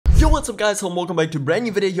Yo, what's up guys, and welcome back to a brand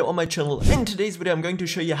new video here on my channel. In today's video I'm going to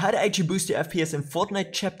show you how to actually boost your FPS in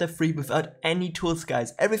Fortnite Chapter 3 without any tools,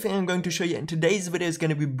 guys. Everything I'm going to show you in today's video is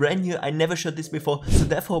going to be brand new. I never showed this before, so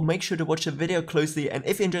therefore make sure to watch the video closely, and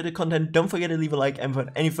if you enjoyed the content, don't forget to leave a like, and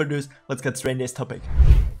without any further ado, let's get straight into this topic.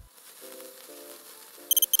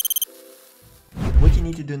 What you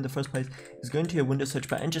need to do in the first place is go into your Windows search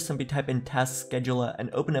bar and just simply type in Task Scheduler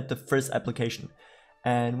and open up the first application.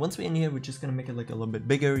 And once we're in here, we're just gonna make it like a little bit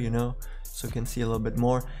bigger, you know, so we can see a little bit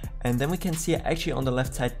more. And then we can see actually on the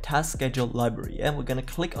left side, Task Schedule Library. And we're gonna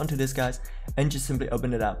click onto this, guys, and just simply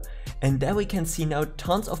open it up. And there we can see now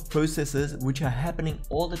tons of processes which are happening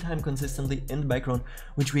all the time consistently in the background,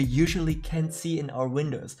 which we usually can't see in our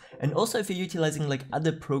windows. And also if you're utilizing like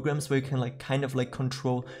other programs where you can like kind of like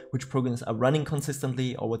control which programs are running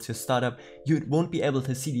consistently or what's your startup, you won't be able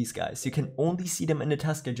to see these guys. You can only see them in the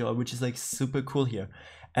task scheduler, which is like super cool here.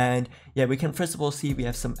 And yeah, we can first of all see we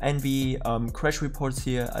have some envy crash reports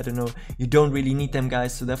here. I don't know, you don't really need them,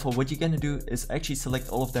 guys, so therefore what you're gonna do is actually select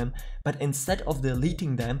all of them, but instead of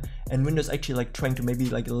deleting them and Windows actually like trying to maybe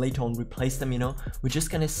like later on replace them, you know, we're just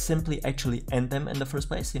gonna simply actually end them in the first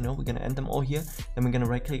place. You know, we're gonna end them all here, then we're gonna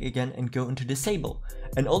right click again and go into disable,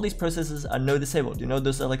 and all these processes are now disabled. You know,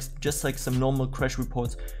 those are like just like some normal crash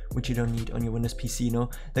reports which you don't need on your Windows PC. You know,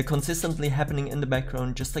 they're consistently happening in the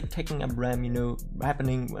background, just like taking up RAM, you know,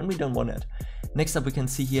 happening when we don't want it. Next up we can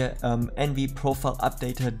see here envy profile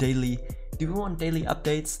updater daily. Do we want daily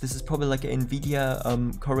updates? This is probably like an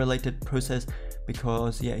NVIDIA correlated process,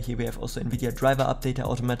 because yeah, here we have also NVIDIA driver updater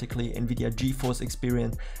automatically, NVIDIA GeForce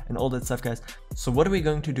experience and all that stuff, guys. So what are we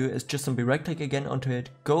going to do is just simply right click again onto it,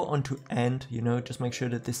 go onto end, you know, just make sure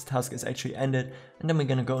that this task is actually ended, and then we're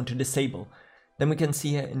gonna go into disable. Then we can see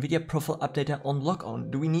here NVIDIA profile updater on lock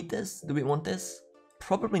on. Do we need this? Do we want this?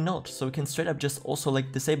 Probably not, so we can straight up just also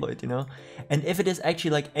like disable it, you know. And if it is actually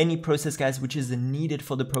like any process, guys, which is needed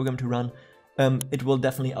for the program to run, it will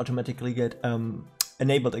definitely automatically get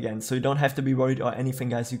enabled again, so you don't have to be worried or anything,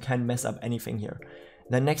 guys. You can mess up anything here.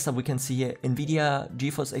 Then next up we can see here NVIDIA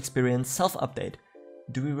GeForce experience self update.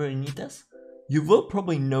 Do we really need this? You will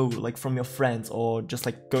probably know like from your friends or just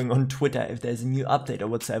like going on Twitter if there's a new update or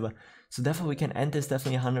whatsoever. So therefore we can end this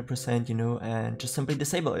definitely 100%, you know, and just simply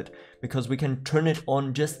disable it, because we can turn it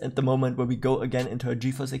on just at the moment where we go again into our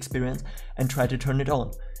GeForce experience and try to turn it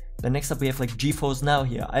on. Then next up we have like GeForce Now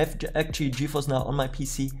here. I have actually GeForce Now on my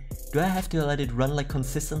PC. Do I have to let it run like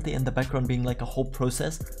consistently in the background being like a whole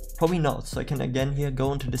process? Probably not. So I can again here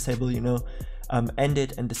go into disable, you know, end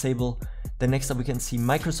it and disable. Then next up we can see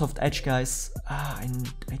Microsoft Edge, guys. I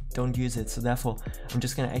don't use it, so therefore I'm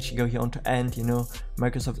just gonna actually go here onto end, you know,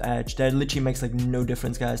 Microsoft Edge. That literally makes like no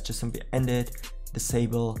difference, guys. Just simply end it,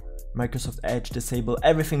 disable, Microsoft Edge, disable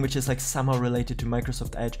everything which is like somehow related to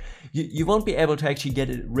Microsoft Edge. You won't be able to actually get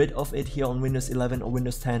rid of it here on Windows 11 or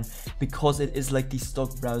Windows 10, because it is like the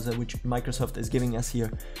stock browser which Microsoft is giving us here.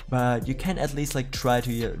 But you can at least like try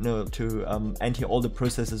to, you know, to end here all the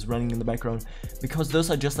processes running in the background, because those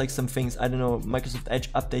are just like some things. I don't know, Microsoft Edge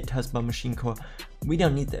update taskbar machine core. We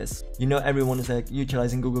don't need this. You know, everyone is like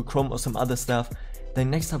utilizing Google Chrome or some other stuff. Then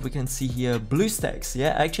next up we can see here BlueStacks.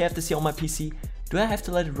 Yeah, I actually have to see on my PC. Do I have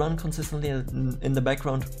to let it run consistently in the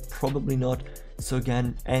background? Probably not. So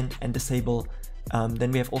again, end and disable.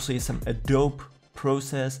 Then we have also here some Adobe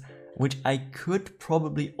process, which I could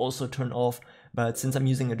probably also turn off, but since I'm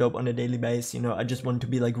using Adobe on a daily basis, you know, I just want to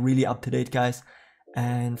be like really up to date, guys.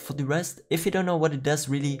 And for the rest, if you don't know what it does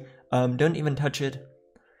really, don't even touch it.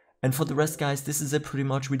 And for the rest, guys, this is it pretty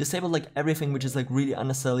much. We disable like everything which is like really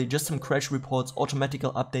unnecessary, just some crash reports,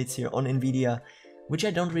 automatical updates here on NVIDIA, which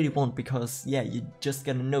I don't really want, because yeah, you just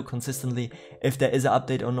gotta know consistently if there is an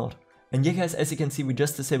update or not. And yeah, guys, as you can see, we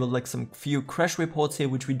just disabled like some few crash reports here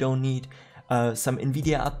which we don't need. Some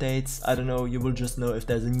NVIDIA updates. I don't know, you will just know if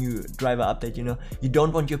there's a new driver update, you know. You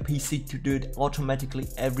don't want your PC to do it automatically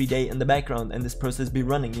every day in the background and this process be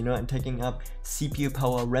running, you know, and taking up CPU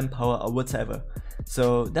power, RAM power or whatever.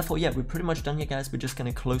 So therefore, yeah, we're pretty much done here, guys. We're just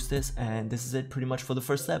gonna close this, and this is it pretty much for the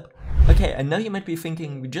first step. Okay, and now you might be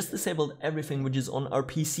thinking, we just disabled everything which is on our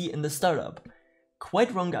PC in the startup.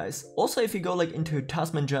 Quite wrong, guys. Also, if you go like into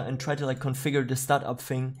Task Manager and try to like configure the startup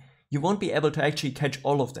thing, you won't be able to actually catch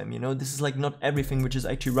all of them, you know. This is like not everything which is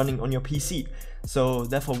actually running on your PC. So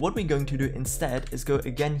therefore what we're going to do instead is go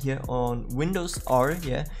again here on Windows R,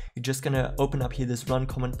 yeah. You're just gonna open up here this run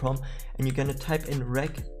command prompt, and you're gonna type in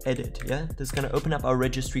reg edit, yeah. This is gonna open up our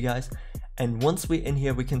registry, guys. And once we're in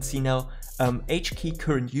here, we can see now HKey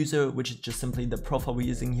current user, which is just simply the profile we're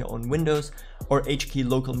using here on Windows, or HKey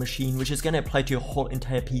local machine, which is going to apply to your whole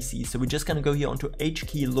entire PC. So we're just going to go here onto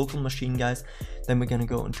HKey local machine, guys. Then we're going to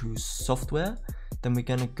go into software. then we're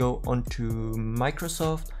gonna go onto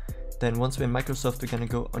Microsoft. Then once we're in Microsoft, we're gonna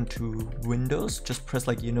go onto Windows. Just press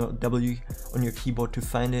like, you know, W on your keyboard to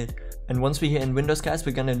find it. And once we're here in Windows, guys,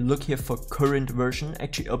 we're gonna look here for current version.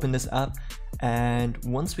 Actually open this up. And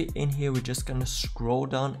once we're in here, we're just gonna scroll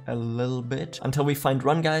down a little bit until we find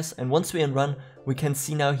run, guys. And once we're in run, we can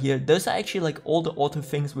see now here, those are actually like all the auto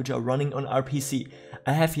things which are running on our PC.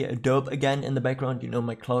 I have here Adobe again in the background, you know,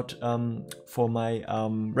 my cloud for my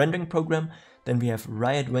rendering program. Then we have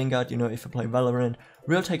Riot Vanguard, you know, if I play Valorant,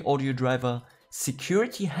 Realtek audio driver,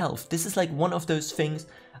 security health. This is like one of those things.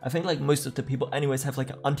 I think like most of the people anyways have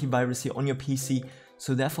like an antivirus here on your PC.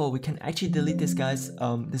 So therefore we can actually delete this, guys.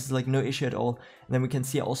 This is like no issue at all. And then we can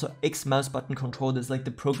see also X mouse button control. This is like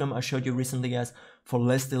the program I showed you recently, guys, for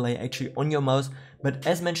less delay actually on your mouse. But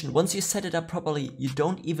as mentioned, once you set it up properly, you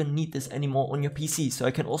don't even need this anymore on your PC. So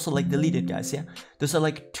I can also like delete it, guys, yeah. Those are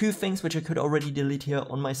like two things which I could already delete here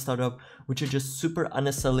on my startup, which are just super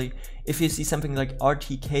unnecessary. If you see something like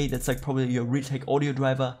RTK, that's like probably your Realtek audio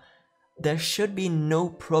driver, there should be no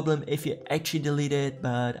problem if you actually delete it,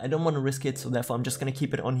 but I don't want to risk it, so therefore I'm just going to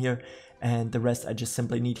keep it on here, and the rest I just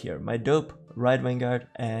simply need here. My Adobe, Riot Vanguard,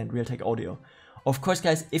 and Realtek audio. Of course,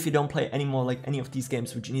 guys, if you don't play anymore like any of these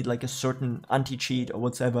games which you need like a certain anti-cheat or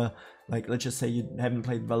whatsoever, like let's just say you haven't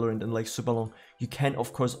played Valorant in like super long, you can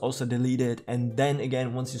of course also delete it, and then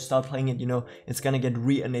again once you start playing it, you know, it's gonna get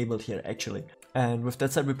re-enabled here actually. And with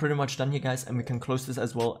that said, we're pretty much done here, guys, and we can close this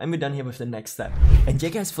as well, and we're done here with the next step. And yeah,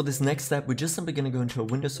 guys, for this next step, we're just simply gonna go into a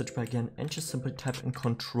Windows search bar again and just simply type in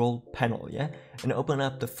Control Panel, yeah, and open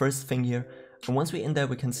up the first thing here. And once we're in there,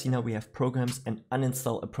 we can see now we have programs and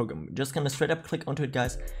uninstall a program. We're just gonna straight up click onto it,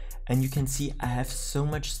 guys, and you can see I have so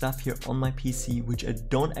much stuff here on my PC which I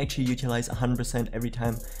don't actually utilize 100% every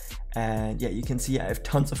time. And yeah, you can see I have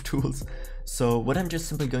tons of tools. So what I'm just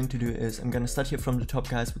simply going to do is I'm gonna start here from the top,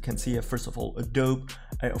 guys. We can see here first of all Adobe.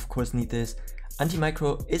 I of course need this.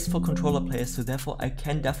 Anti-micro is for controller players, so therefore I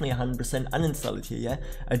can definitely 100% uninstall it here, yeah?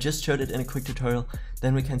 I just showed it in a quick tutorial.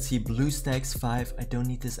 Then we can see BlueStacks 5. I don't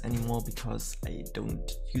need this anymore because I don't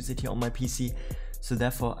use it here on my PC. So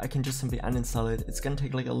therefore I can just simply uninstall it. It's gonna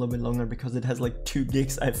take like a little bit longer because it has like 2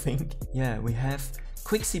 gigs, I think. Yeah, we have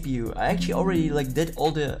Quick CPU. I actually already like did all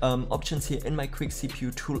the options here in my Quick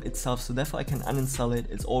CPU tool itself, so therefore I can uninstall it.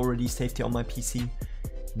 It's already saved here on my PC.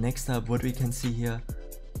 Next up, what we can see here,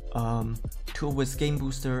 tool with Game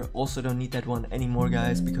Booster. Also don't need that one anymore,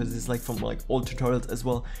 guys, because it's like from like old tutorials as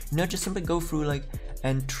well. You know, just simply go through like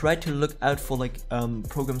and try to look out for like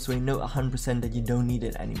programs where you know 100% that you don't need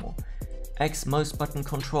it anymore. X mouse button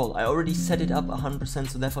control. I already set it up 100%,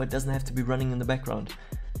 so therefore it doesn't have to be running in the background.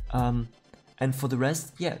 And for the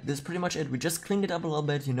rest, yeah, this is pretty much it. We just cleaned it up a little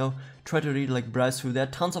bit, you know, try to read, like browse through. There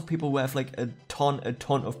are tons of people who have like a ton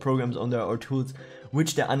of programs on there or tools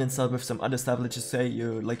which they uninstall with some other stuff. Let's just say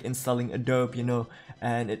you're like installing Adobe, you know,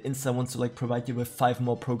 and it insta wants to like provide you with 5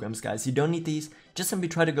 more programs, guys. You don't need these. Just simply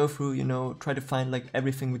try to go through, you know, try to find like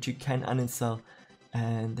everything which you can uninstall,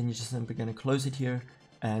 and then you're just simply gonna close it here.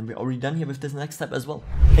 And we're already done here with this next step as well.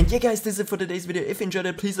 And yeah, guys, this is it for today's video. If you enjoyed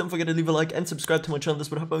it, please don't forget to leave a like and subscribe to my channel.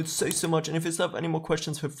 This would help out so much. And if you still have any more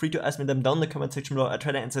questions, feel free to ask me them down in the comment section below. I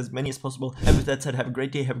try to answer as many as possible. And with that said, have a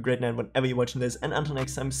great day, have a great night whenever you're watching this. And until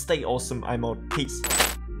next time, stay awesome. I'm out. Peace.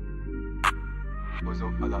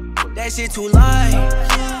 That shit too light.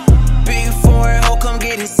 Big foreign hoe, come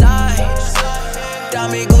get inside.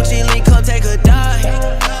 Diamond Gucci link, come take a dive.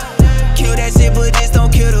 Kill that shit, but this